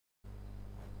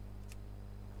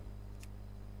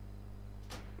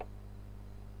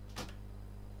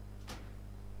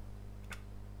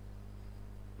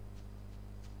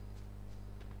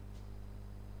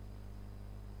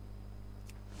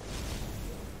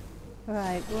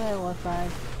Right, where was I?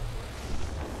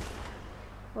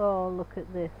 Oh, look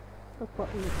at this. Look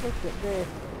at this.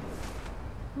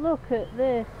 Look at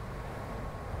this.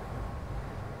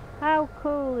 How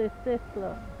cool is this,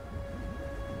 look?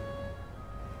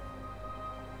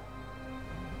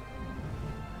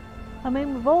 I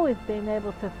mean, we've always been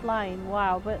able to fly in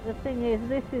WoW, but the thing is,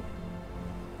 this is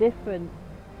different.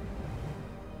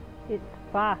 It's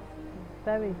fast. It's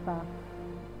very fast.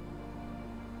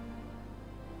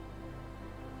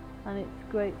 And it's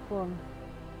great fun.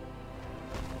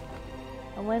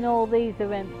 And when all these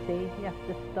are empty, you have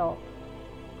to stop,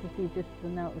 because you just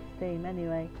run out of steam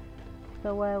anyway.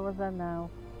 So where was I now?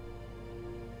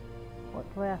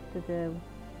 What do I have to do?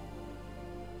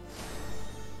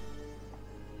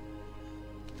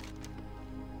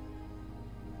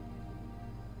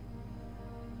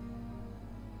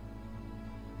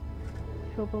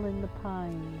 Trouble in the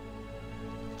Pines.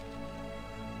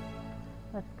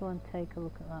 Let's go and take a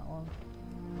look at that one.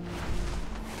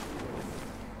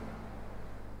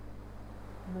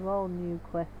 They're all new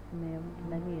quests to me, I haven't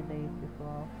done many of these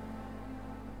before.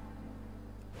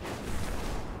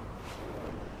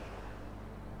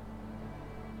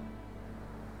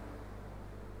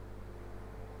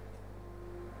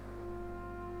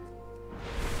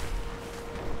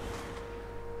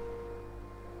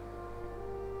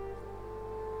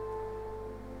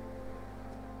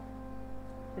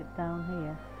 Is it down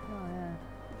here? Oh yeah.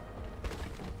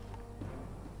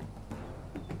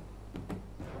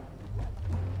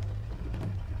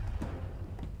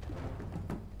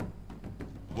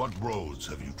 What roads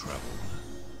have you traveled?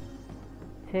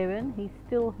 Tyrion, he's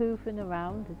still hoofing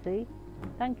around, is he?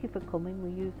 Thank you for coming,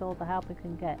 we used all the help we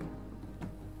can get.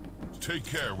 Take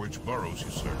care which burrows you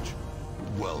search.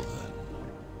 Well then.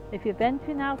 If you're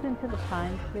venturing out into the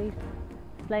pines, please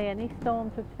slay any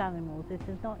storm-touched animals. This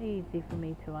is not easy for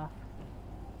me to ask.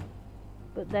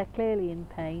 But they're clearly in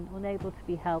pain, unable to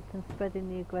be helped and spreading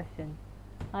the aggression.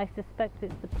 I suspect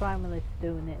it's the primalists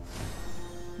doing it.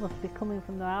 Must be coming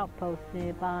from their outpost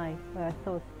nearby, where I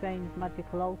saw a strange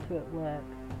magical altar at work.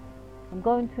 I'm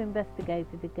going to investigate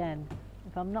it again.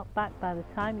 If I'm not back by the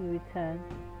time you return,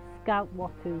 Scout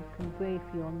Watu can brief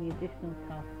you on the additional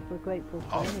tasks. We're grateful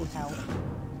for any help.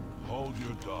 Hold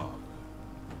your dog.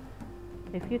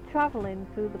 If you're travelling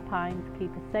through the pines,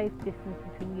 keep a safe distance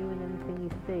between you and anything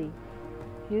you see.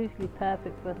 It's usually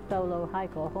perfect for a solo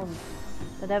hike or hunt,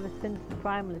 but ever since the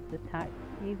primalist attack,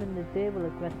 even the deer will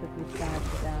aggressively charge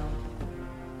you down.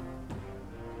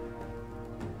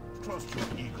 Trust your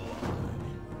eagle eye.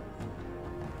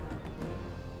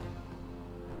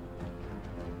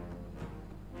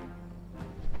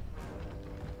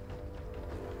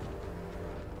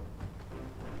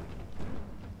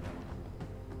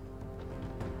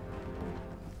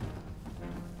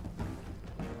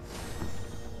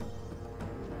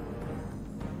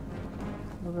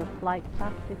 Another flight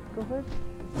path discovered.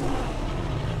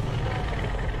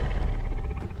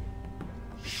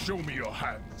 Show me your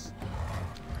hands.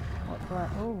 What do I...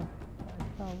 oh, I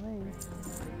saw these.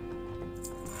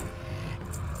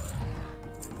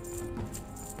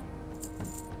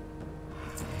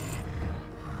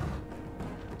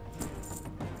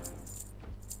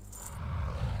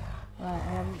 Right,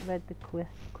 I haven't read the quest.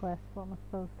 What am I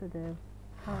supposed to do?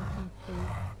 Oh, I can see.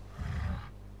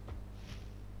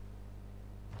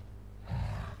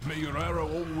 May your arrow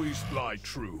always fly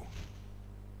true.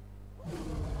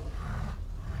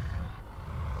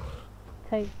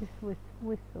 Take this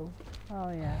whistle.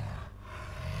 Oh yeah.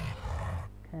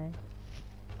 Okay.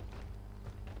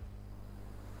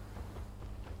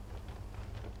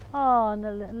 Oh, and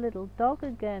a little dog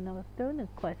again. I was doing a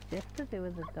quest yesterday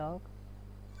with a dog.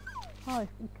 Oh,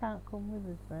 he can't come with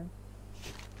us then.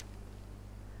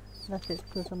 Unless it's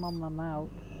because I'm on my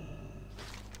mount.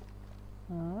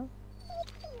 Oh.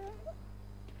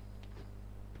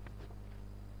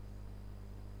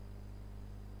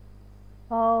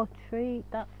 Oh, treat.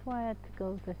 That's why I had to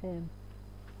go to him.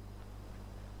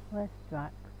 Where's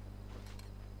Drax?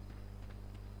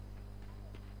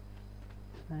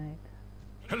 Right.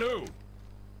 Hello.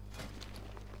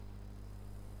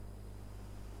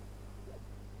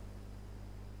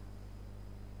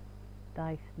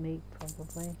 Diced meat,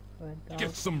 probably, for a dog.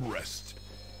 Get some rest.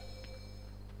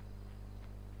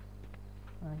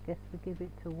 I guess we give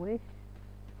it to Wish.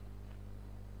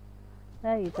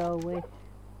 There you go, Wish.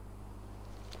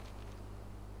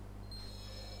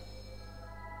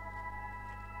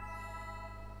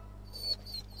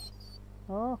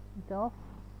 Oh, he's off.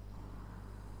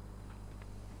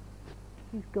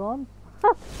 He's gone.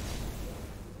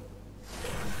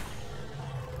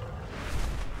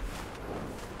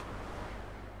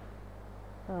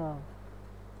 Oh.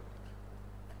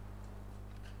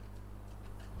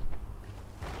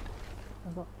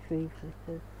 I've got tree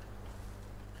fritters.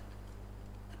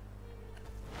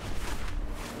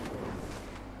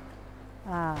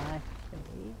 Ah, I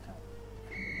see.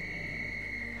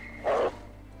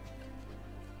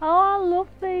 Oh, I love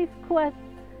these quests.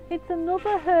 It's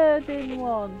another herding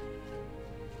one.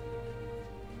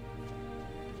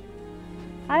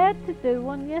 I had to do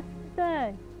one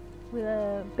yesterday with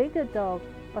a bigger dog,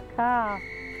 Bakar.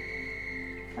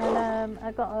 And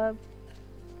I got a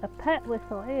pet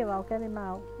whistle. Here, I'll get him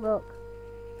out. Look.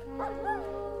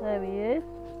 There he is.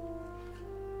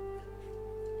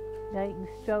 Yeah, you can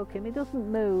stroke him. He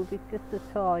doesn't move, he's just a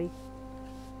toy.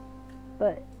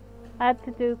 But I had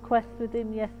to do quests with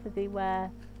him yesterday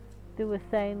where they were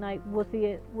saying like, was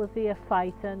he a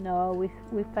fighter? No,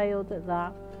 we failed at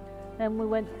that. Then we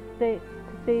went to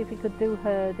see if he could do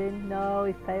herding. No,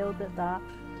 he failed at that.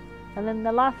 And then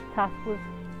the last task was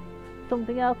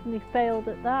something else and he failed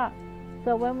at that.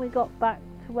 So when we got back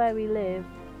to where he lived,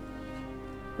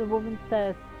 the woman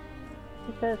says,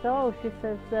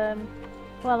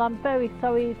 well, I'm very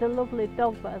sorry, he's a lovely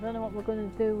dog, but I don't know what we're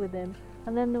going to do with him.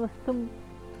 And then there was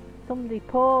somebody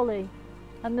poorly,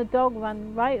 and the dog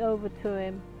ran right over to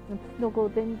him and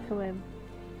snuggled into him.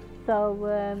 So,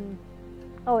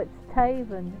 oh, it's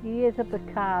Taven. He is a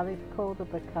Bakar. He's called a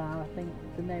Bakar, I think.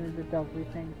 The name of the dog,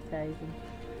 his name's Taven.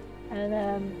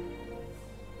 And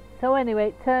so anyway,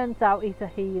 it turns out he's a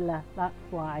healer. That's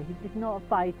why. He's not a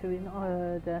fighter. He's not a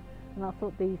herder, and that's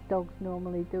what these dogs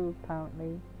normally do,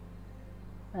 apparently.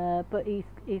 But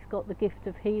he's got the gift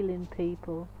of healing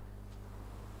people.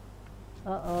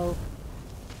 Uh-oh.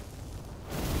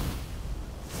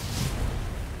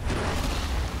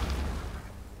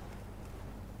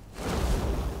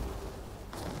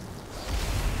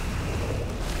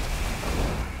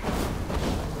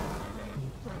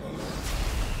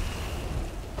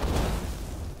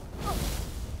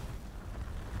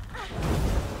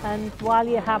 And while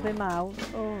you have him out,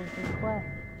 oh, there's a quest.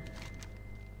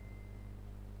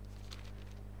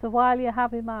 So while you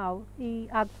have him out, he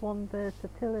adds 1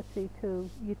 versatility to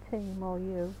your team or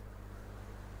you.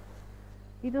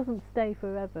 He doesn't stay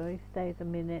forever, he stays a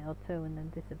minute or 2 and then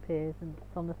disappears, and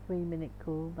it's on a 3-minute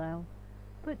cooldown.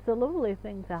 But it's a lovely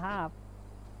thing to have.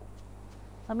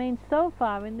 I mean, so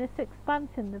far in this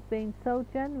expansion they've been so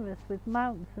generous with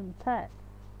mounts and pets.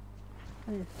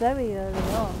 And it's very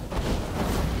early on.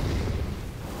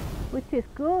 Which is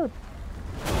good.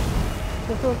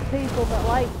 For those people that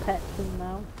like pets and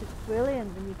mounts, it's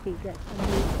brilliant when you keep getting a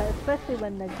new pet, especially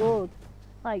when they're good.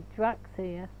 Like Drax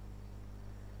here.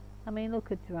 I mean,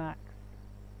 look at Drax.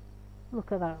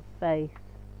 Look at that face.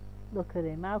 Look at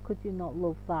him. How could you not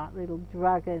love that little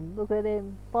dragon? Look at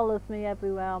him. Follows me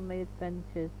everywhere on my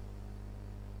adventures.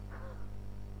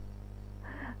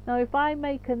 Now if I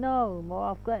make a gnome, or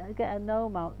I've got to get a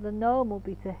gnome out, the gnome will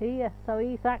be to here. So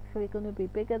he's actually going to be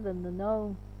bigger than the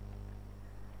gnome.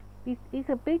 He's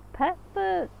a big pet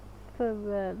for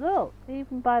look,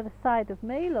 even by the side of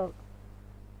me, look.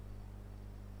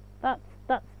 That's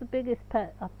the biggest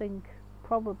pet, I think,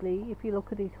 probably, if you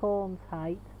look at his horns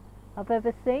height, I've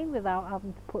ever seen without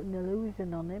having to put an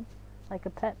illusion on him, like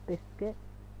a pet biscuit.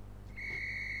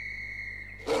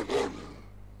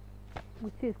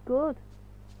 Which is good.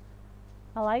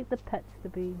 I like the pets to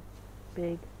be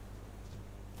big.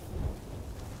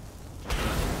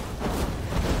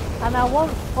 And I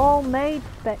want all mage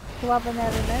specs to have an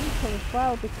elemental as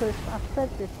well, because I've said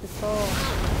this before.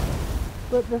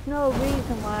 But there's no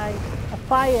reason why a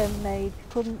fire mage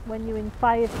couldn't, when you're in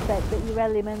fire spec, that your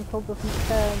elemental doesn't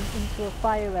turn into a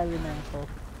fire elemental.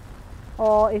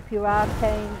 Or if you're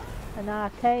arcane, an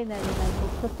arcane elemental,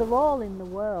 because they're all in the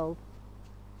world.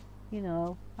 You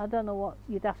know, I don't know what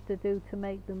you'd have to do to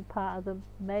make them part of the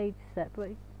mage set, but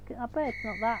I bet it's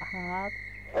not that hard.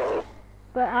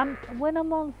 But when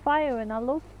I'm on fire, and I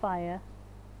love fire,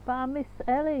 but I miss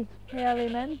Ellie, the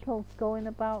elementals, going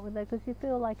about with her, because you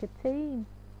feel like a team.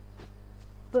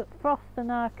 But Frost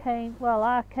and Arcane, well,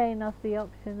 Arcane has the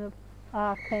option of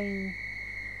Arcane,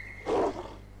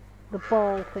 the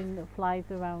ball thing that flies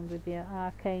around with you,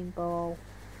 Arcane ball.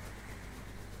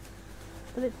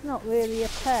 But it's not really a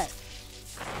pet.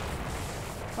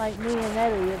 Like me and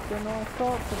Ellie have done all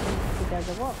sorts of things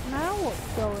together. What now? What's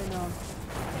going on?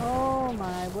 Oh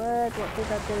my word, what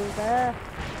did I do there?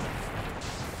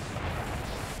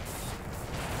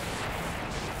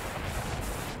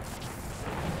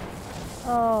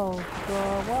 Oh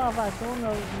God, what have I done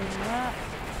opening that?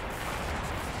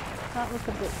 That was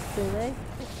a bit silly.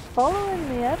 It's following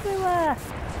me everywhere.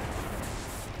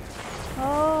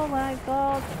 Oh my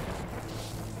God.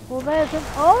 Well, there's an...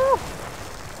 Oh!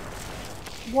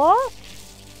 What?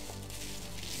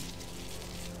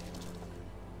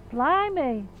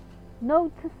 Blimey!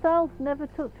 Note to self, never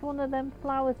touch one of them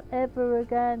flowers ever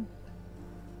again.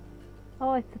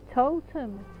 Oh, it's a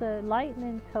totem. It's a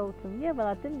lightning totem. Yeah, well,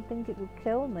 I didn't think it would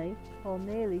kill me, or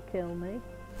nearly kill me.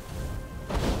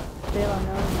 Still, I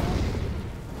know now.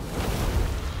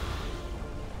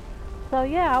 So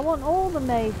yeah, I want all the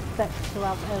mage specs to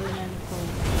have elementals.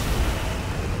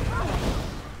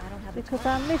 Because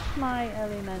I miss my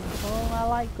elemental, I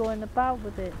like going about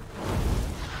with it.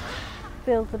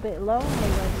 Feels a bit lonely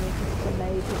when you're just a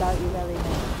mage without your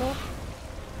elemental.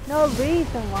 No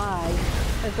reason why,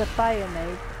 as a fire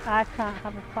mage, I can't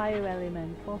have a fire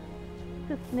elemental.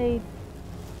 Just need...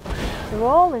 They're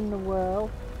all in the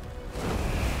world.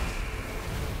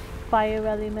 Fire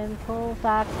elementals,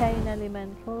 arcane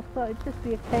elementals, so it'd just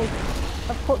be a case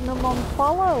of putting them on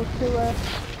follow to a...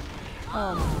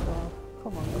 Oh my god.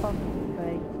 Come on,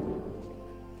 concentrate.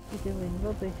 You're doing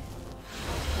rubbish.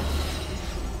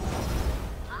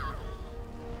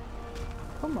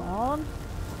 Come on.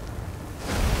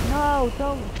 No,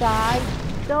 don't die.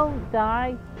 Don't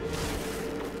die.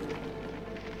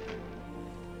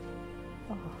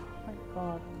 Oh, thank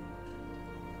God.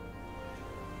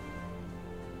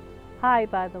 Hi,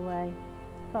 by the way.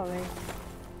 Sorry.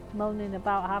 Moaning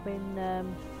about having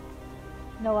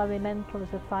no elemental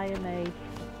as a fire mage.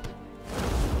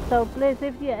 So Blizz,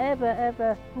 if you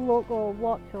ever look or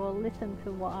watch or listen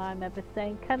to what I'm ever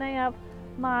saying, can I have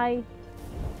my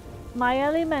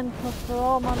elemental for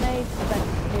all my mage specs,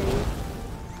 please?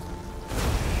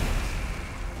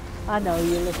 I know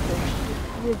you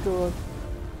listen, you're good,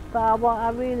 but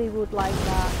I really would like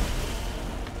that,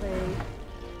 please.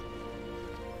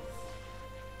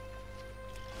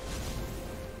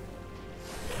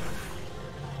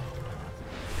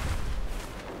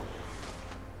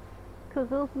 Because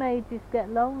those mages get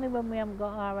lonely when we haven't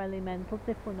got our elementals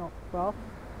if we're not frost.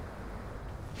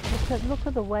 Look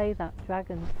at the way that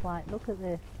dragon's flight. Look at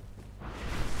this.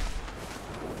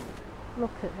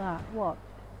 Look at that. Watch.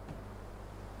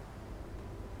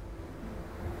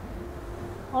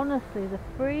 Honestly, the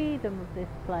freedom of this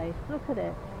place. Look at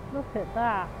it. Look at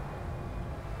that.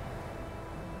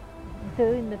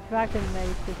 Doing the dragon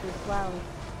races as well.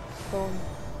 Fun.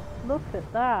 Look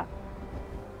at that.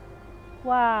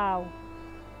 Wow.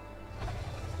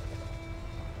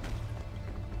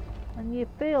 And you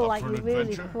feel like you're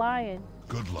really flying.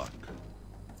 Good luck.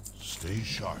 Stay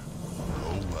sharp.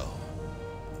 Go well.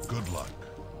 Good luck.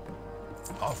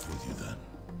 Off with you then.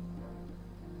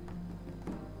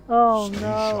 Oh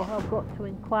no, I've got to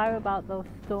inquire about those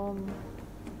storms.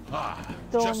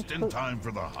 Just in time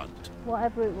for the hunt.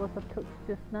 Whatever it was I took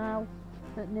just now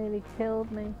that nearly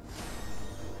killed me.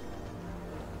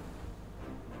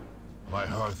 My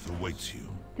hearth awaits you.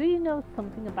 Do you know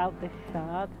something about this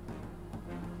shard?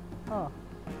 Oh.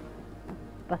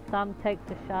 Bassam takes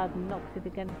the shard and knocks it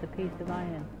against a piece of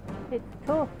iron. It's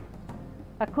tough.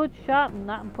 I could sharpen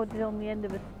that and put it on the end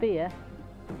of a spear.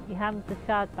 He hands the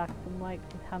shard back and wipes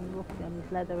his hand roughly on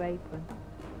his leather apron.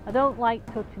 I don't like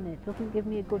touching it. Doesn't give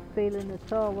me a good feeling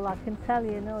at all. Well, I can tell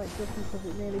you, no, it doesn't, because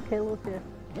it nearly kills you.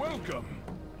 Welcome.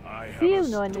 Do you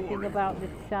know anything about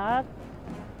this shard?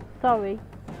 Sorry,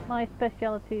 my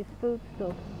speciality is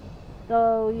foodstuff.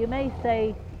 So you may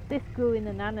say, this grew in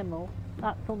an animal.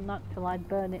 That's unnatural. I'd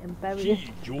burn it and bury it.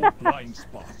 Your blind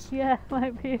spot. Yeah,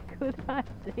 might be a good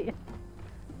idea.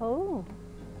 Oh.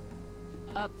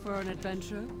 Up for an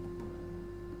adventure?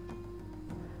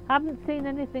 Haven't seen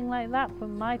anything like that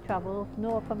from my travels,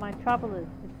 nor from my travellers.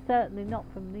 It's certainly not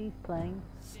from these plains.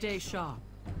 Stay sharp.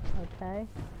 Okay.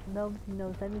 Nobody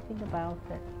knows anything about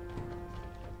it.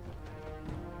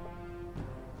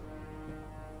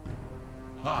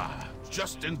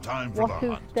 Just in time for the Watu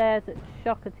hunt. stares at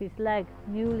shock at his leg,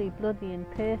 newly bloody and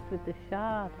pierced with the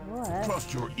shard. What?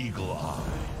 Trust your eagle eye.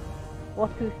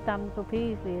 Watu stands up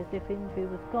easily as if injury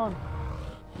was gone.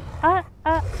 I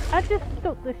just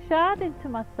stuck the shard into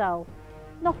myself.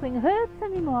 Nothing hurts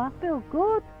anymore. I feel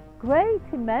good. Great,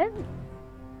 immense.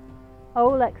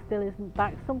 Oleg still isn't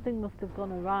back. Something must have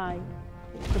gone awry.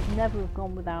 It could never have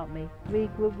gone without me.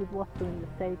 Regroup with Watu in the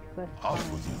sagebrush.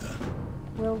 Off with you then.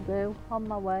 Will do. On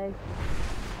my way.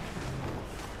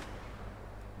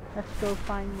 Let's go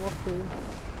find Watu.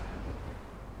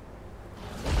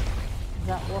 Is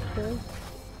that Watu?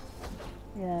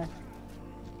 Yeah.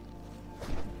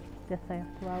 Guess I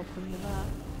have to help him with that.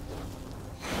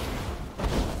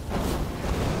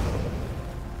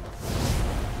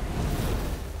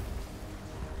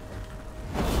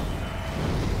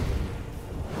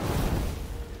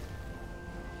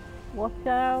 Watch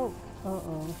out!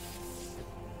 Uh-oh.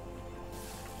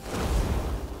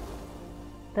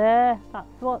 There,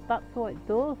 that's what it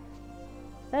does.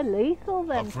 They're lethal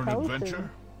then, Up for an potions.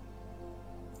 adventure?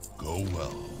 Go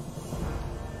well.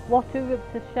 Water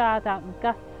ripped a shard out and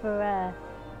gasped for air.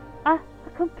 I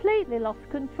completely lost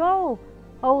control.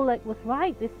 Oleg was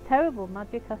right. This terrible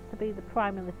magic has to be the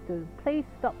Primalist doing. Please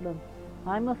stop them.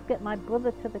 I must get my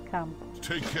brother to the camp.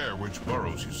 Take care which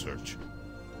burrows you search.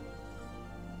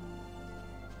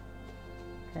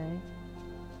 Okay.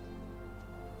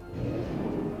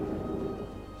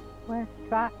 Where's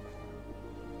tracks?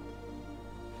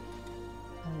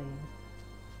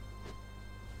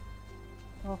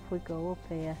 Off we go up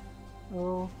here.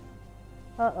 Oh.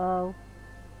 Uh-oh.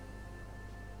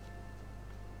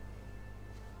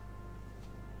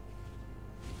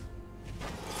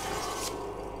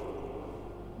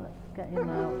 Let's get him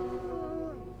out.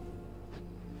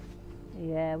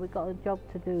 Yeah, we got a job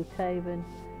to do, Taven.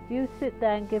 You sit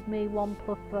there and give me 1+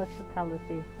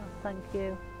 versatility. Oh, thank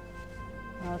you.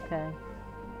 Okay.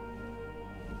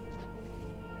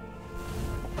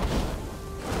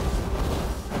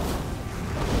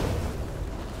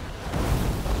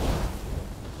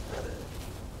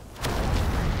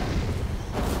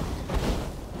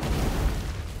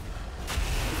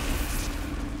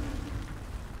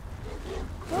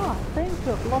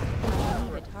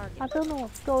 I don't know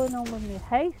what's going on with my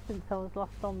haste since I was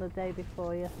lost on the day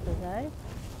before yesterday.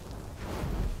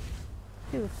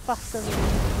 She was faster than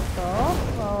before.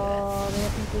 Oh, they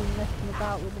haven't been messing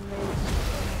about with the movement.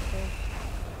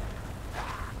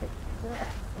 Get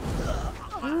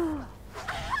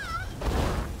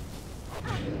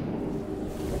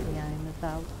the aims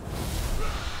out.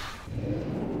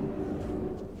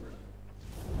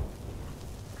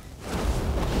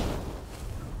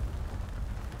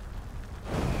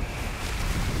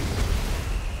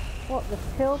 What,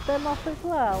 they've killed them off as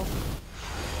well?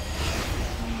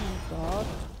 Oh my god.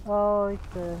 Oh,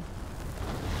 it's a...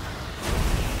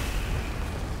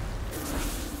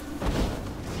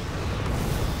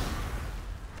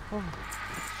 Oh.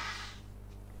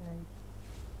 Okay.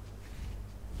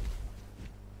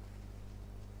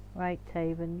 Right,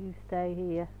 Taven, you stay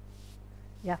here.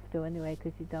 You have to anyway,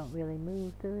 because you don't really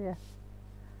move, do you?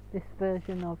 This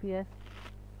version of you.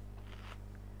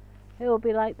 It will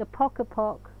be like the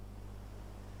Pock-a-Pock.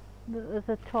 As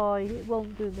a toy, it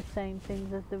won't do the same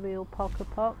things as the real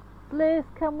Pock-a-Pock. Blaze,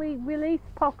 can we release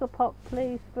Pock-a-Pock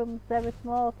please from Zereth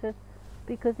Mortis,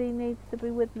 because he needs to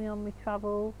be with me on my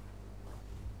travels.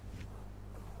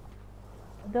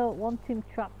 I don't want him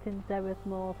trapped in Zereth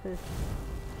Mortis.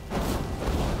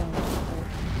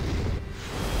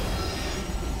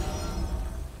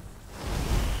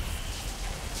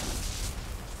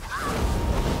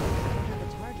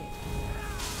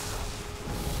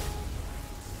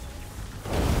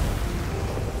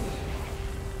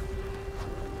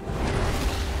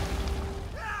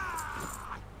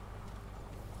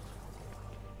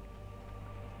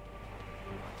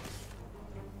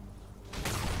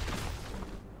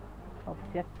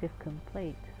 Objective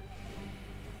complete.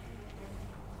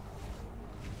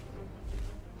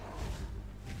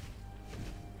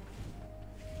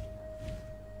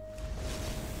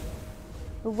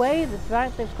 The way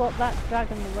they've got that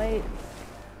dragon, the way it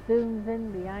zooms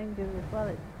in behind you as well,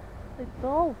 it's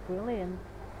all brilliant.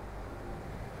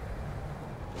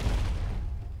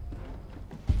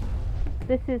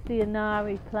 This is the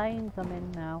Inari Plains I'm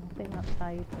in now. I think that's how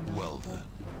you pronounce it. Well then.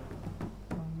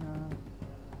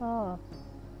 Oh.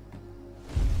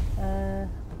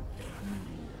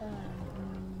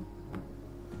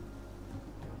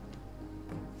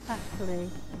 Actually,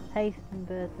 haste and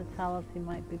versatility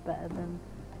might be better than...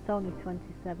 It's only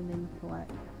 27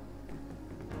 intellect.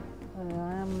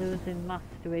 I am losing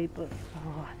mastery, but...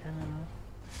 Oh, I don't know.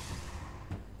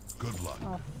 Good luck.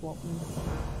 I'll swap them.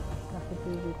 I could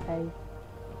do with haste.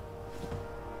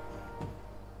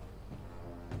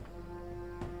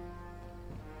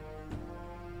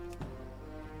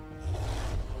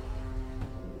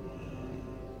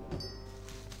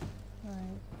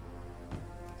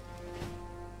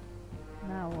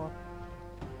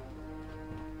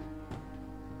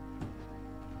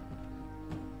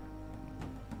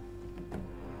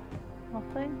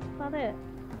 Nothing? Is that it?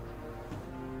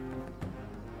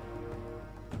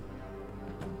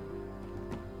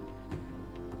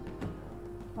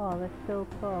 Oh, they're still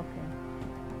talking.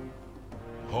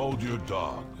 Hold your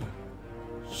dog.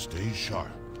 Stay sharp.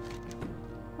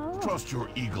 Oh. Trust your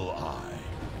eagle eye.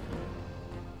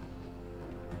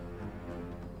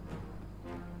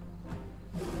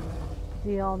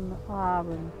 Dion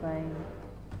Aaron Plains.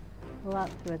 Well,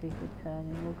 that's ready for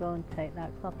turning. We'll go and take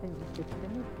that, because I think we've just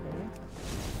finished here.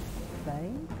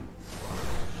 Strange.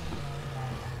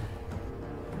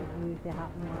 Doesn't usually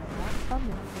happen like that. I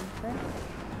missed something.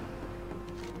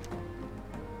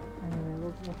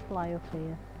 we'll fly up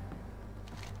here.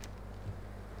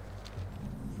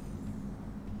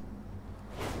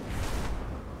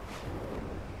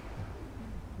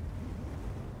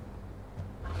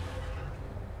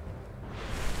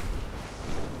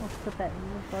 What's the bet?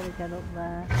 We've got to get up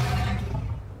there.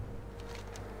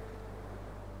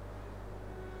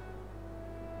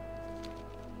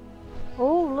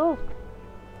 Oh look!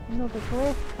 Another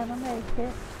glyph. Can I make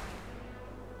it?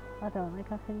 I don't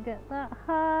think I can get that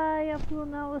high. I've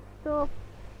run out of stuff.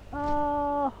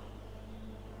 Oh!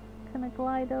 Can I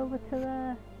glide over to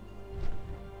there?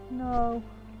 No.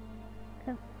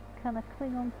 Can I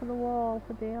cling onto the wall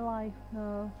for dear life?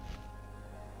 No.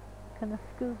 Can I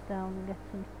scoot down and get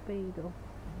some speed up?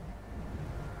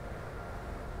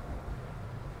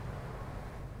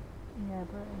 Yeah,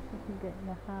 but it doesn't get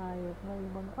you high as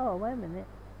well. Oh, wait a minute.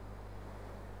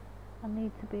 I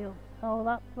need to be up. Oh,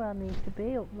 that's where I need to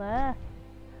be, up there.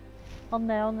 On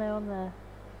there, on there, on there.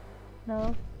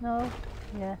 No, no,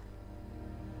 yeah.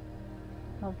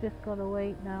 I've just got to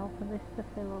wait now for this to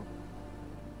fill up.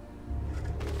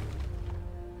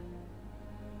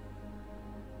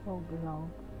 Won't be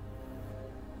long.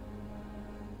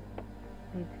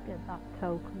 Need to get that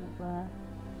token up there.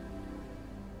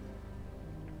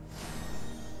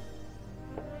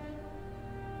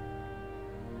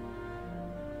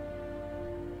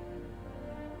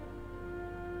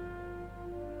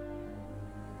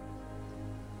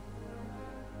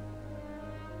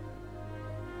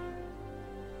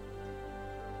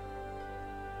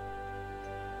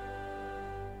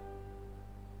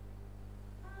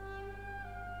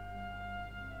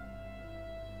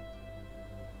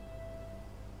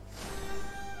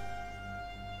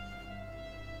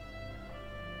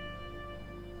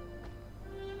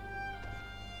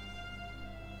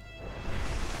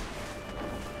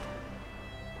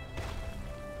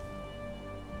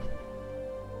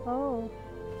 Oh, up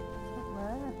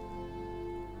there.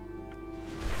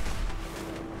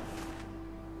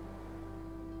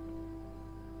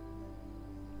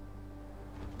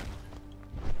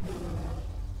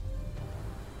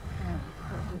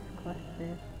 What this quest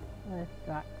is. Where's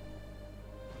Drax?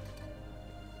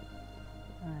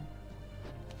 Right.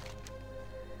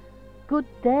 Good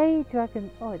day,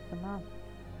 Dragon. Oh, it's a man.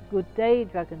 Good day,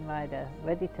 Dragon Rider.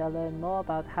 Ready to learn more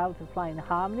about how to fly in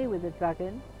harmony with a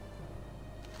dragon?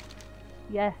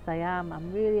 Yes, I am.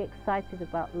 I'm really excited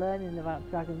about learning about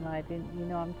dragon riding. You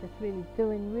know, I'm just really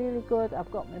doing really good.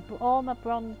 I've got all my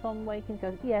bronze on waking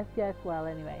shows. Yes, well,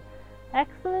 anyway.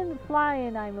 Excellent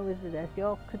flying, I'm a wizardess.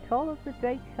 Your control of the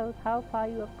drake shows how far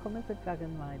you have come as a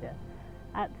dragon rider.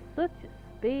 At such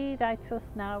speed, I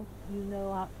trust now you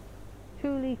know how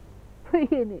truly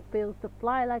freeing it feels to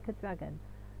fly like a dragon.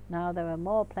 Now there are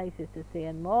more places to see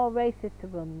and more races to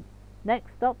run.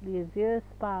 Next stop, the Azure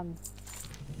Span.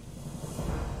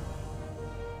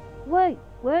 Wait,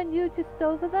 weren't you just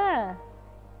over there?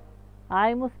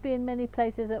 I must be in many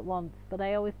places at once, but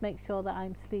I always make sure that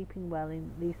I'm sleeping well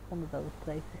in at least one of those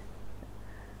places.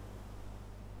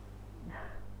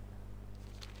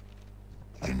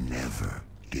 I never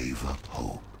gave up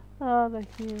hope. Oh, the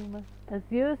humour.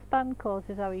 Azure Span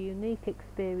courses are a unique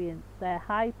experience. Their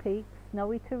high peaks,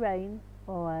 snowy terrain,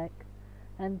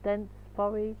 and dense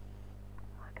forest.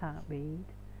 I can't read.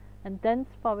 And dense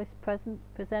forests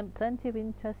present plenty of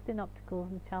interesting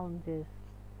obstacles and challenges.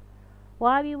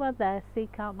 While you are there,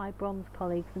 seek out my bronze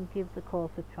colleagues and give the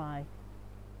course a try.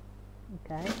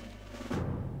 Okay.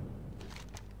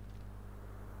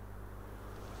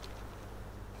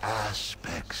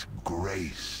 Aspect's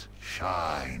grace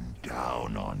shine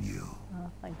down on you. Oh,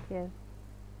 thank you.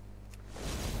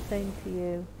 Same to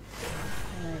you.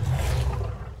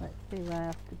 Right. Let's see where I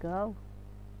have to go.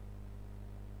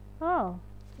 Oh.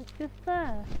 It's just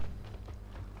there.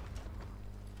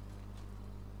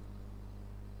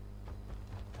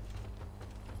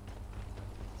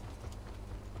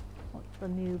 What's the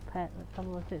new pet? Let's have a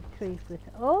look at tree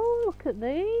flitter. Oh, look at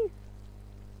these.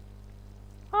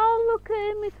 Oh, look at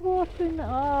him. He's watering.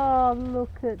 Oh,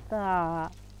 look at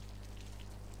that.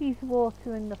 He's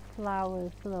watering the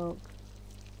flowers. Look.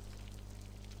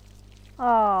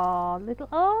 Oh, little.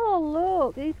 Oh,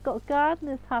 look. He's got a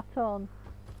gardener's hat on.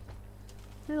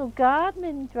 Little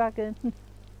gardening dragon.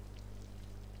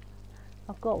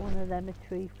 I've got one of them, a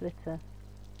tree flitter.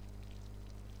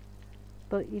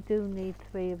 But you do need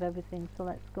 3 of everything, so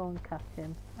let's go and catch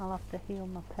him. I'll have to heal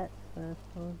my pets first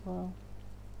though, as well.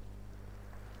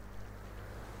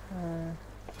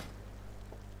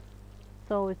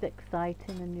 It's always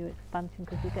exciting, a new expansion,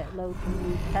 because you get loads of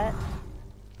new pets.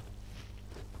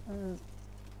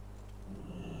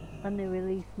 And they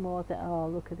release more that, oh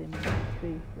look at him,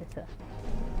 tree flitter.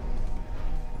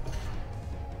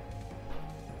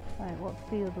 Right, what's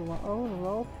the other one? Oh, they're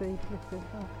all tree flitters,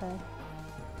 okay.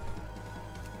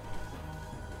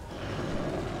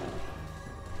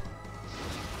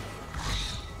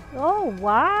 Oh,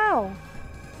 wow!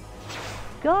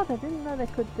 God, I didn't know they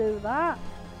could do that.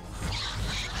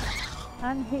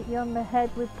 And hit you on the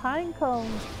head with pine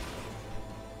cones.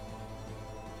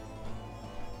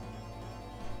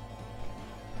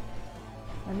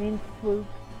 And in swoop.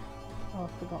 Oh,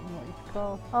 I've forgotten what it's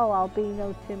called. Oh,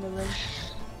 albino Timberland.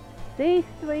 These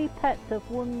three pets have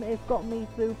got me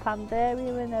through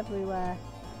Pandaria and everywhere.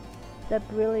 They're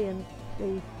brilliant,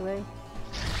 these three.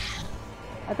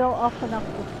 I don't often have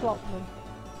to swap them.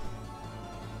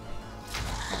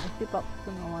 Let me see box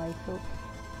them light up.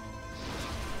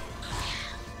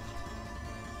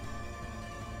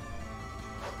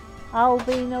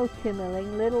 Albino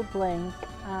Timmerling, Little Bling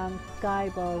and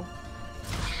Skybow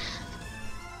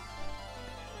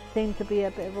seem to be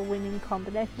a bit of a winning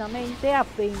combination. I mean, they have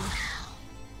been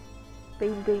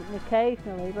beaten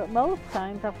occasionally, but most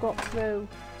times I've got through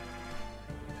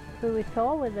it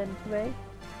all with them three.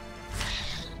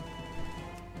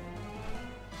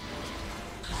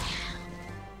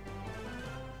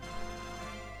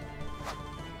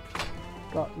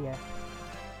 Got you.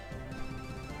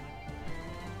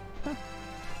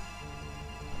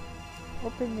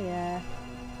 Up in the air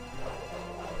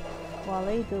while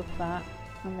he does that,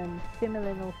 and then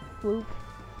Simmerlin will swoop.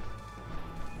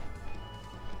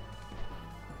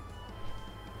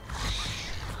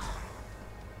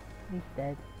 He's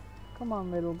dead. Come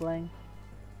on, Little Bling.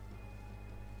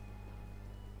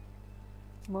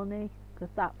 Money,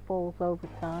 because that falls over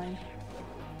time.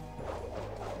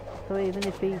 So even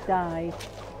if he dies,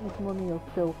 his money will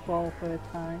still fall for a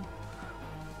time.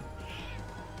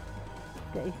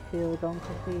 Get his shield on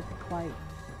because he's quite...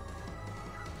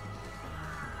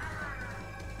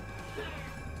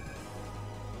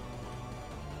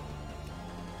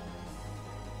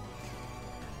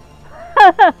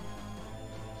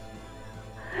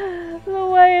 The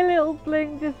way a Little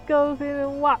Bling just goes in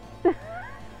and whacks.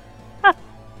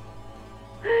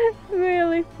 It's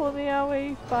really funny how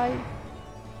he fights.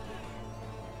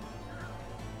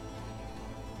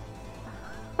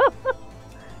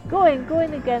 Go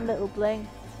in again, Little Bling.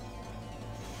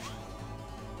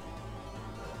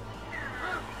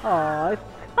 Oh,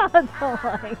 I don't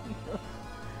like you.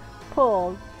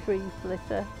 Poor tree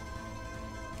flitter.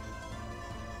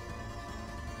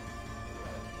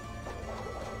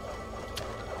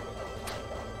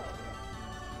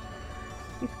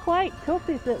 He's quite tough,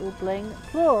 his Little Bling.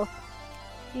 Plus,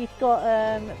 he's got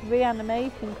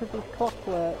reanimation because he's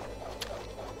clockwork.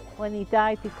 When he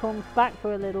dies, he comes back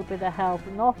for a little bit of health,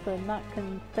 and often that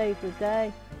can save the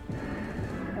day.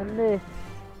 And this.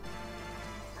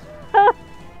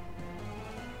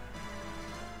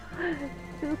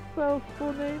 It's just so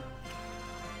funny.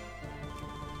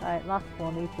 Right, last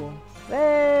one, he's won.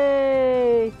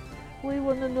 Hey! We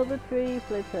won another tree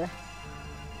flitter.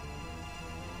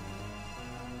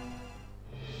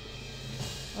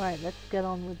 Right, let's get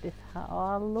on with this. Oh,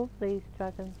 I love these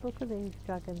dragons. Look at these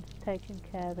dragons taking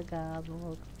care of the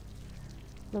garden.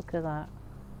 Look at that.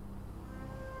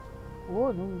 Oh,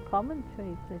 an uncommon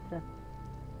tree flitter.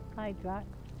 Hi, Drax.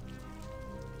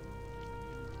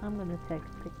 I'm going to take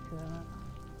a picture of that.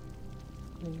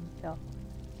 Screenshot.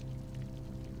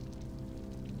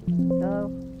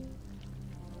 Go.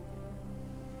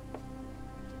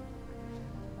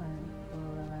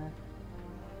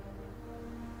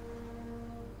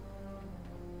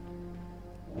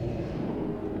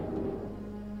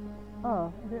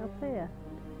 Oh, is it up here?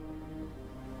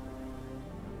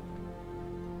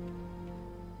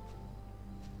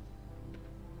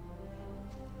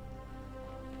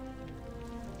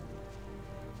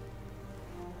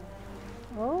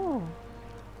 Oh!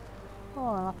 Oh,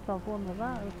 I'll have to have one of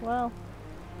that as well.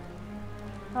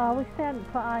 Oh, I wish they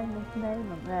hadn't put Iron's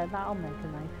name up there. That'll make a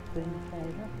nice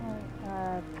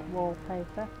screensaver.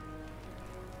 Wallpaper.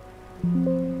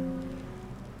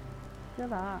 Look at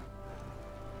that.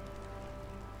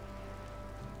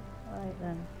 Right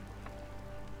then.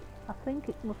 I think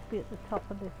it must be at the top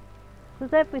of this.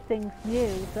 Because everything's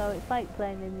new, so it's like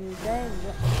playing a new game.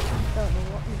 I don't know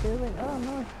what you're doing. Oh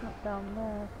no, it's not down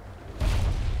there.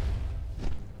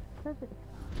 Says it's...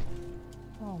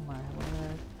 Oh my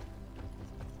word.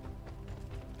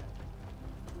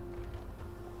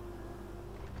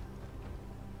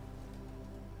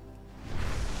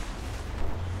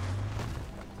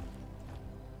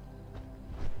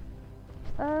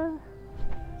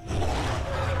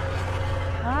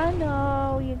 I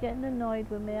know you're getting annoyed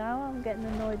with me. I'm getting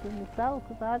annoyed with myself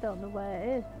because I don't know where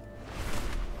it is.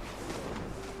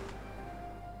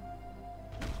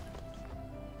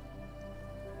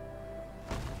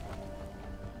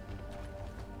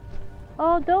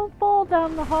 Oh, don't fall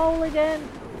down the hole again.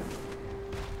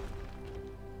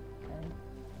 Okay.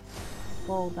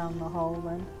 Fall down the hole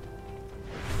then.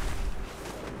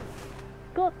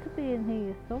 It's got to be in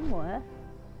here somewhere.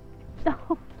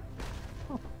 Don't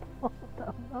fall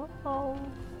down the hole.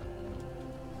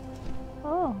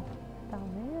 Oh, down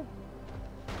here.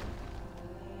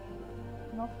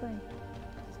 Nothing.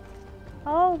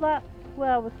 Oh, that's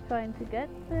where I was trying to get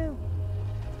to.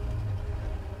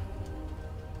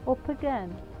 Up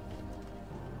again.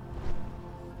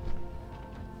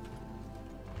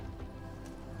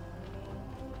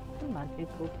 It's a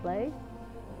magical place.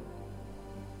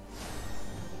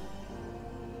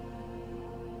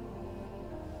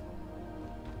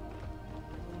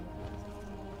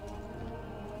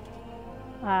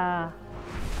 Ah.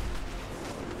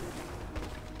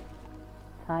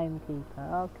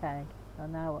 Timekeeper, okay. So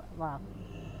now at last.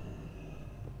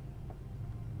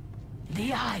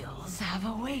 The Isles have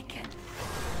awakened.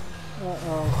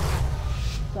 Uh-oh.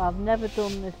 So I've never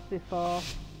done this before.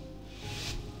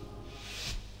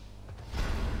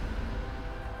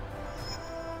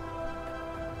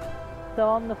 So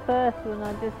on the first one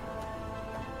I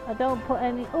don't put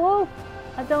any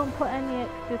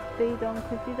extra speed on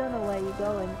because you don't know where you're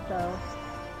going, so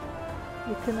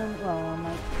you can oh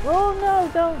no,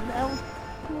 don't, no,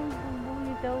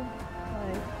 you don't,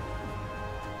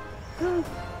 right.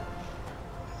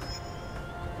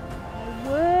 My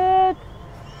word!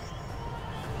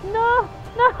 No!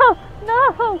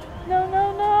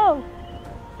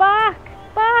 Back!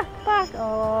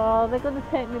 Oh, they're gonna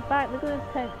take me back. They're gonna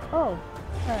take. Oh,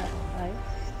 right.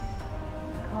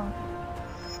 God.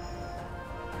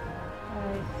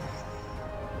 Right.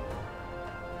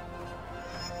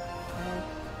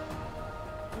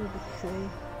 Through the tree.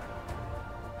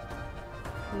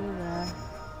 Through there.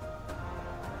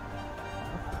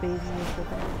 I'll speed me up a bit.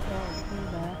 Oh, through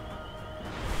there.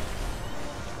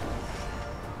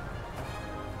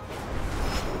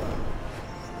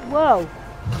 Whoa!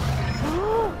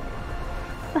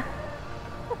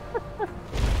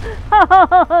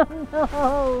 Oh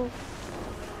no!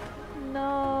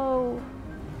 No!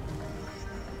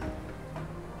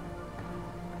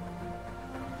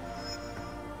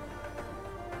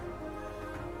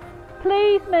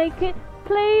 Please make it!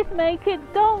 Please make it!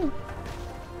 Don't!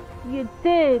 You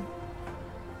did!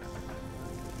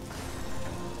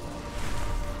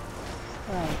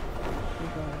 Right.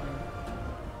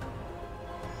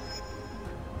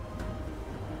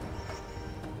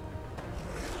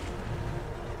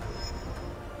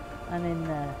 And in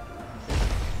there.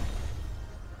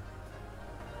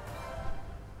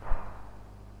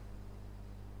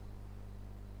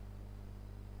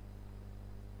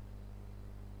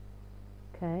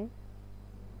 Okay.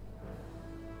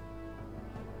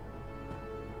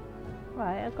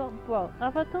 Right, I got brought.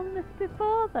 Have I done this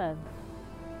before then?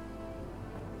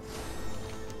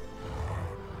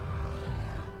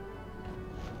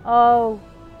 Oh.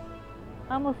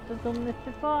 I must have done this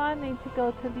before. I need to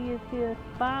go to the Azure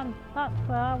Span. That's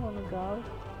where I want to go.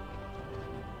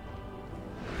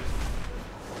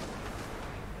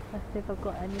 Let's see if I've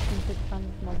got anything to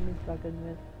transmog my dragon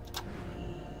with.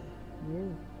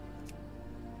 You.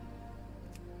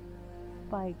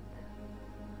 Spiked.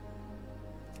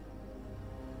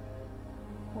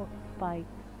 What's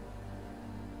spiked?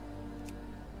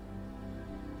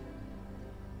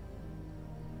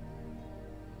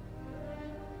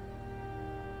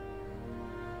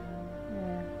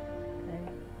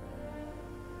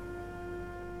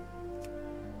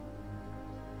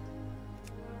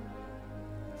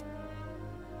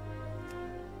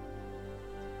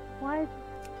 Why?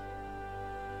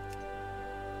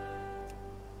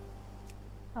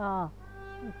 Ah,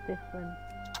 it's different.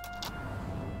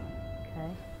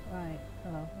 Okay, right, so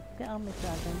let's get on with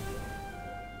dragon.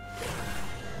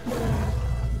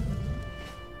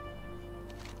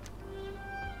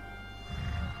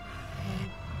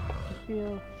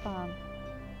 Fuel fan.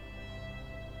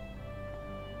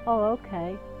 Oh,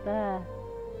 okay, there.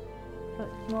 So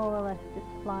it's more or less just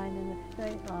flying in a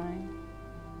straight line.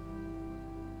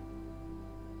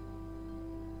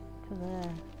 There,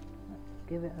 let's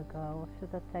give it a go.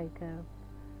 Should I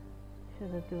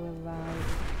do a ride?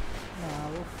 No,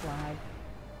 we'll fly.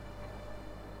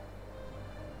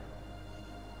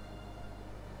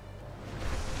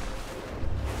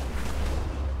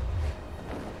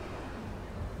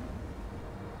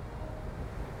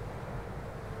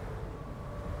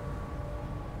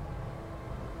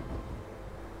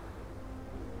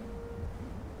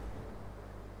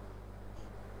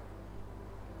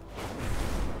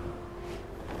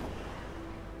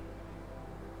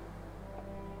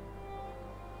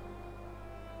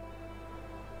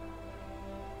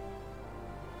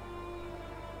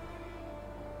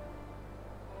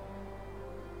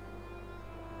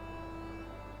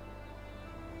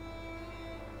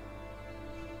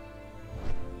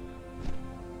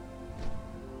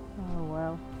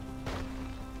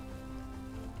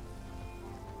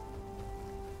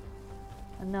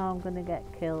 And now I'm gonna get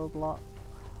killed, lot.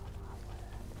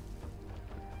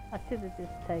 I should have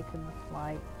just taken the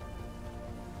flight.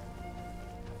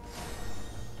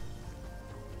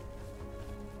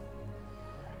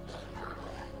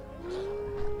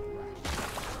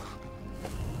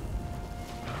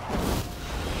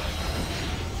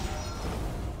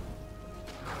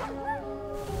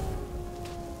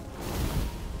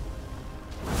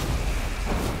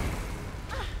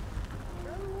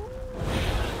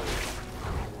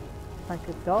 Like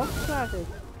a dog dragon.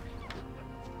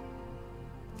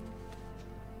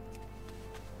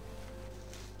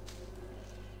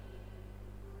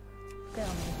 Get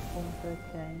on this one for a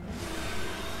change.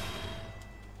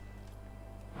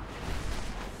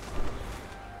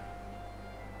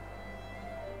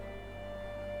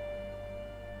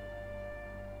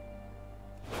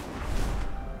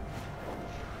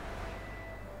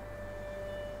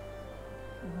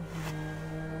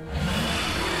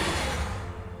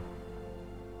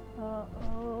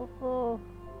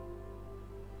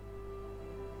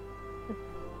 This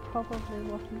probably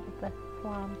wasn't the best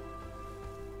plan.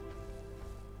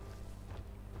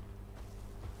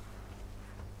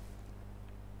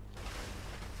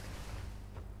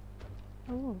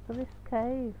 Oh, look at this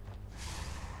cave.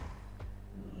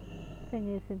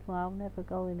 Thing is, well, I'll never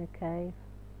go in a cave.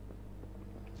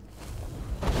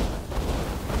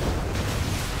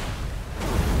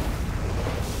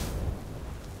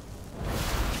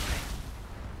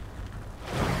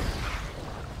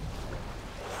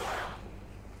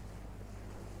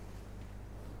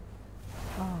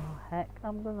 Heck,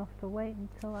 I'm gonna have to wait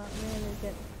until that really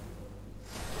gets...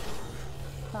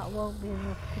 That won't be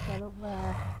enough to get up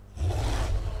there.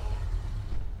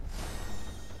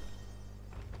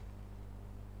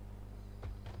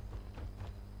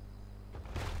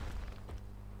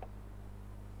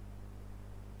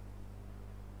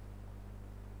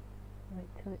 Wait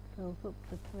till it fills up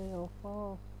to 3 or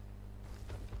 4.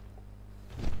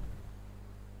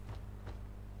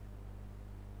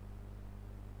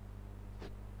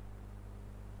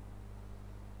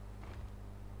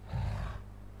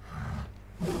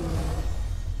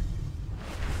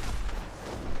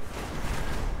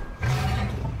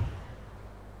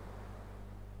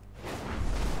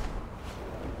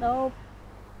 Nope.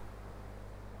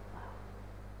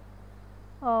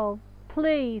 Oh,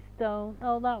 please don't.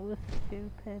 Oh, that was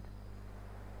stupid.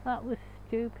 That was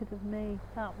stupid of me.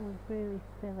 That was really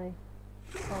silly.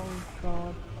 Oh,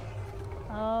 God.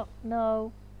 Oh,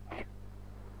 no.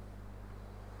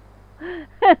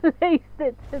 At least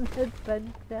it's an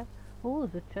adventure. Oh,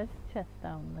 there's a treasure chest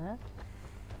down there.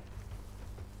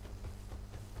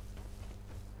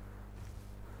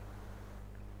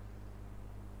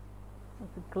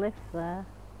 There's a glyph there.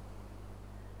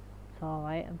 It's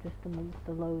alright, I'm just amongst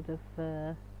a load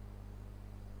of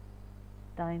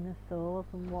dinosaurs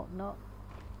and whatnot.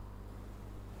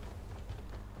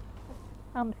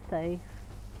 I'm safe.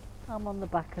 I'm on the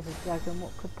back of a dragon.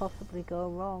 What could possibly go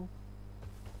wrong?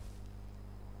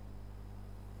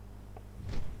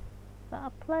 Is that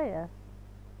a player?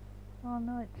 Oh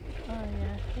no, it's... Oh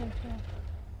yeah, yeah.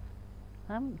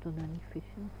 I haven't done any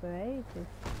fishing for ages.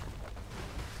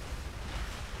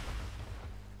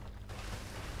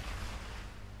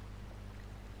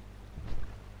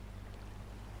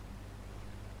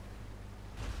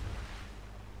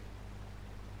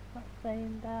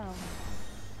 Staying down.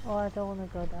 Oh, I don't want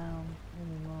to go down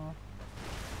anymore.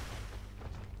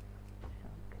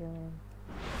 Shall kill him.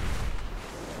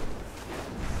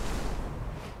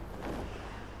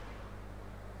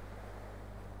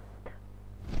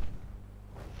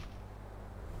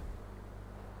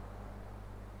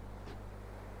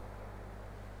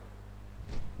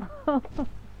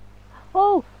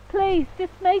 Oh, please,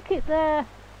 just make it there.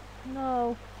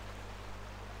 No.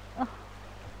 Oh.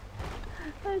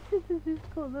 I should have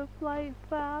just got the flight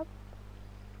back.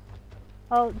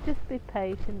 Oh, just be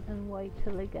patient and wait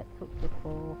till it gets up to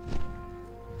 4.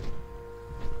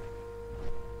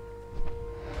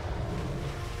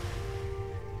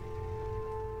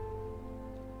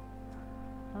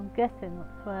 I'm guessing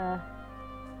that's where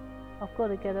I've got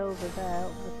to get over there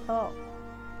up the top.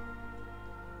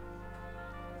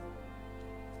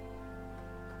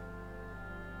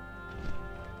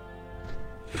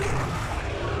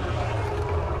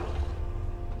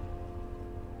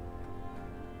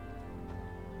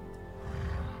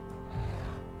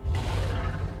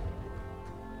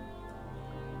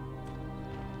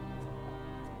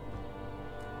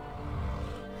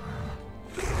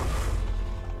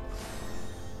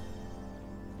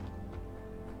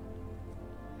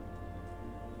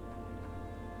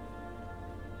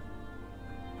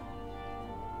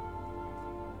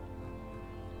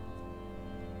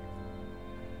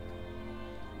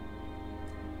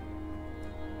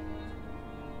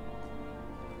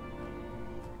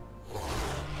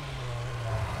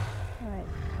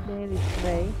 nearly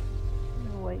 3.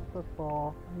 I'll wait for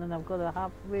 4, and then I've got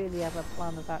to really have a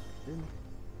plan of action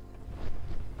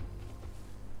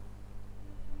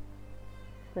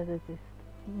instead of just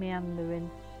meandering.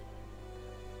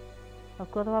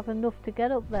 I've got to have enough to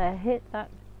get up there, hit that,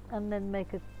 and then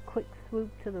make a quick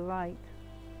swoop to the right.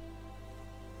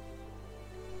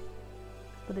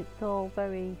 But it's all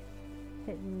very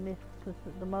hit and miss, because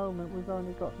at the moment we've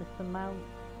only got this amount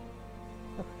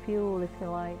of fuel, if you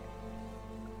like.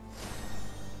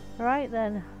 Right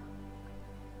then.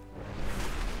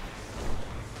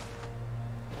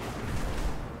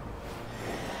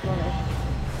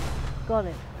 Got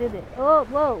it. Did it. Oh,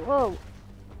 whoa, whoa.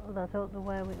 Oh, I don't know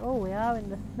where we... Oh, we are in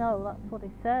the snow. That's what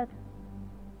he said.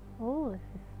 Oh, this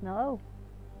is snow.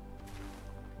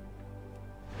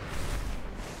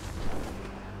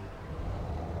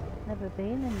 Never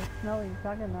been in the snow in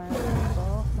Dragon Island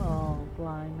before. Oh,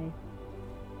 blimey.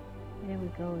 Here we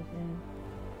go again.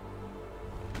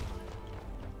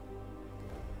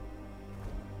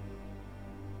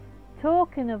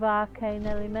 Talking of arcane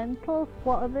elementals,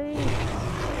 what are these?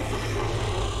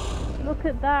 Look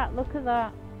at that, look at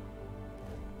that.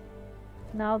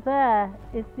 Now there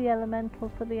is the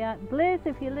elemental for the Blaze,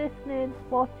 if you're listening,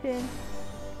 watching.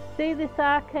 See this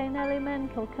arcane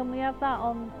elemental? Can we have that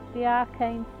on the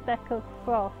arcane spec of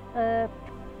frost,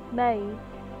 mage?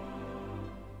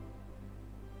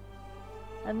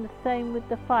 And the same with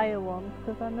the fire ones,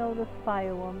 because I know there's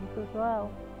fire ones as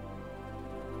well.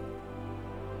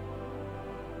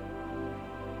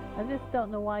 I just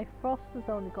don't know why Frost has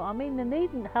only got... I mean, they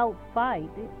needn't help fight.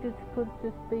 It just could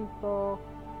just be for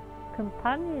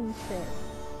companionship.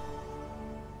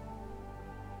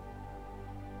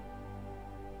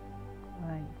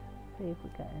 Right, see if we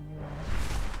get anywhere.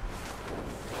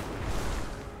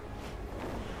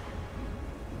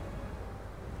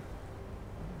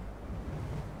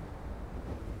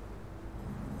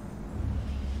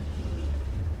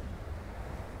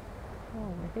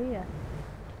 Oh, we're here.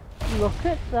 Look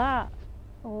at that!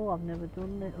 Oh, I've never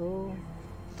done it. Oh,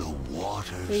 The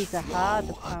waters these are hard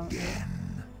flow apparently.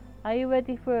 again. Are you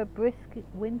ready for a brisk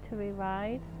wintry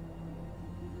ride?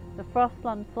 The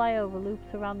Frostland flyover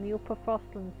loops around the upper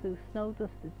Frostland through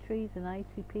snow-dusted trees and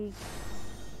icy peaks.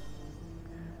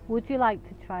 Would you like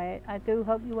to try it? I do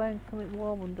hope you're wearing something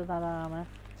warm under that armour.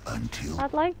 Until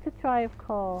I'd like to try, of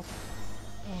course.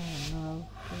 Oh no.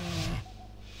 Yeah.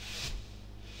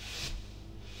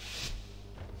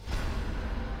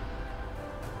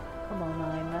 Come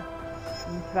on, Ima.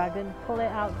 And Dragon, pull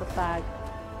it out the bag.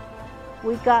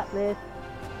 We got this.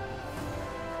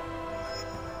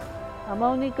 I'm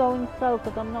only going slow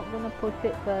because I'm not going to push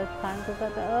it first time because I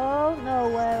don't know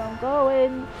where I'm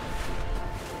going.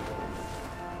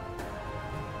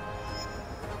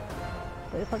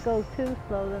 But if I go too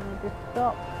slow then I just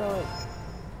stop, so it's...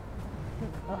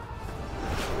 Oh.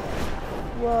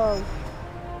 Whoa.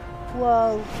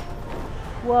 Whoa.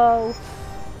 Whoa.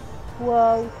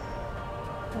 Whoa.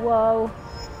 Whoa.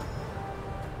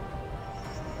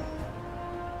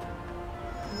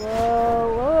 Whoa.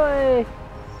 Oi.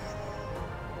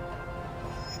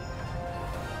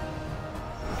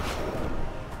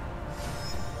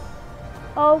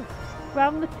 Oh,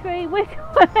 round the tree, which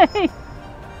way?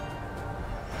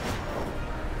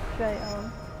 Straight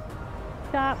on.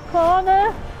 Sharp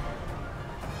corner.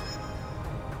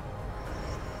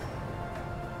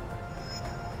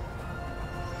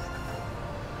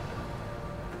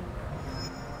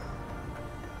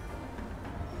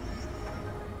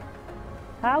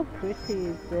 How pretty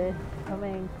is this? I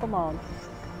mean, come on.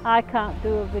 I can't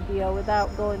do a video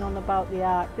without going on about the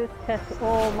art. Just check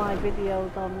all my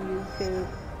videos on YouTube.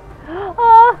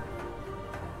 Ah!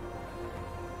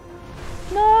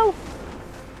 No!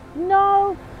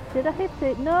 No! Did I hit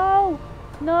it? No!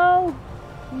 No!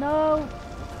 No!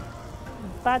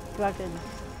 Bad dragon.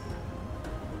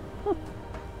 Yeah,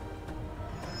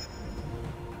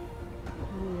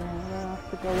 I'll have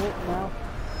to go up now.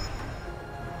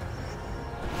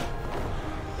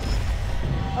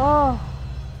 Oh!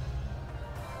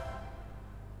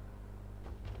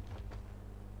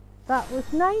 That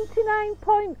was 99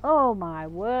 point. Oh my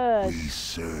word. we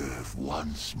serve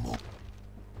once more.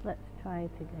 Let's try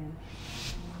it again.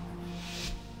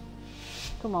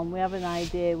 Come on, we have an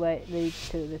idea where it leads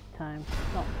to this time.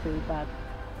 Not too bad.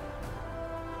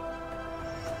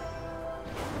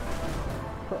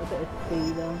 Put a bit of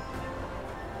speed on.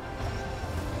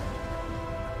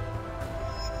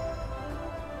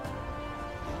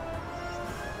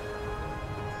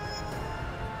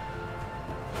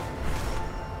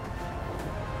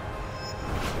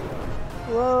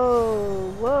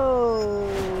 Whoa, whoa,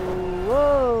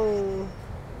 whoa,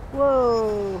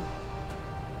 whoa.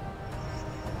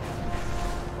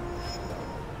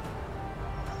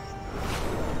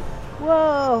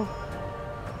 Whoa!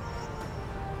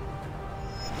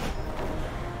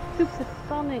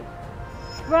 Supersonic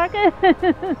dragon!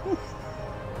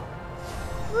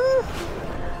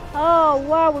 Oh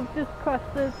wow, we've just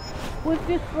crossed the... We've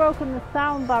just broken the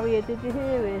sound barrier, did you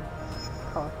hear it?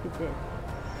 Of course you did.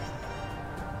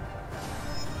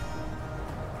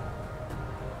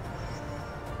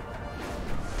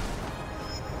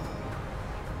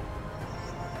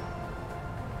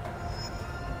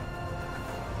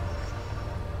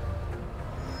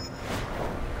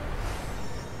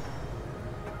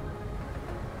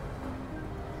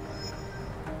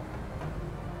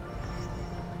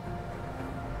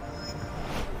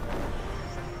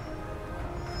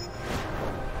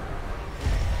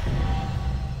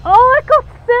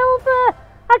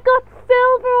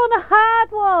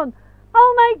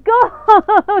 Oh my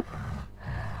god!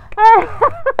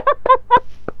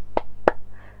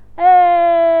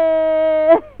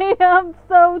 Hey, I'm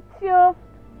so chuffed.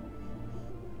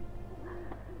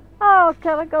 Oh,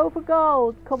 can I go for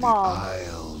gold? Come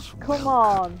on. Come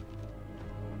on.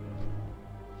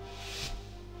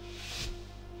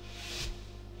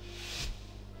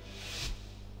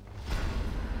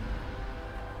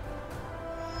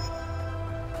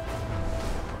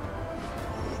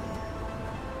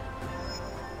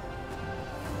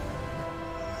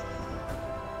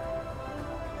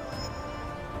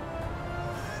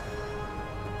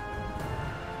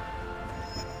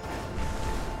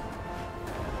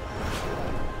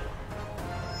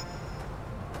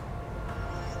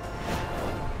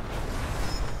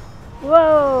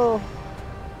 Whoa!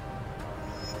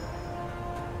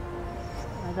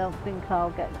 I don't think I'll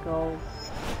get gold.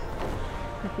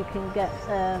 Because you can get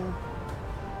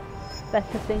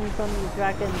better things on your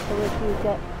dragon, so if you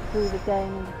get through the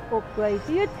game, upgrade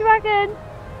your dragon!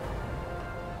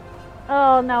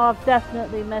 Oh no, I've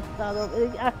definitely messed that up.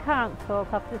 I can't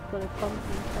talk, I've just got to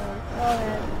concentrate. Oh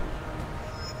yeah.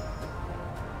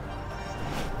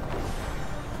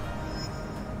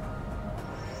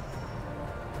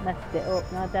 Messed it up,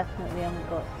 and I definitely haven't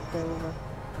got silver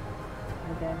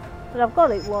again. But I've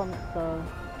got it once, so...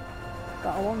 But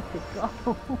I wanted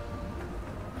gold.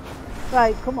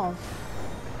 Right, come on.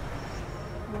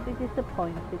 I'll be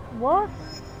disappointed. What?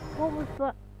 What was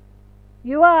that?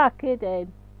 You are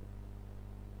kidding.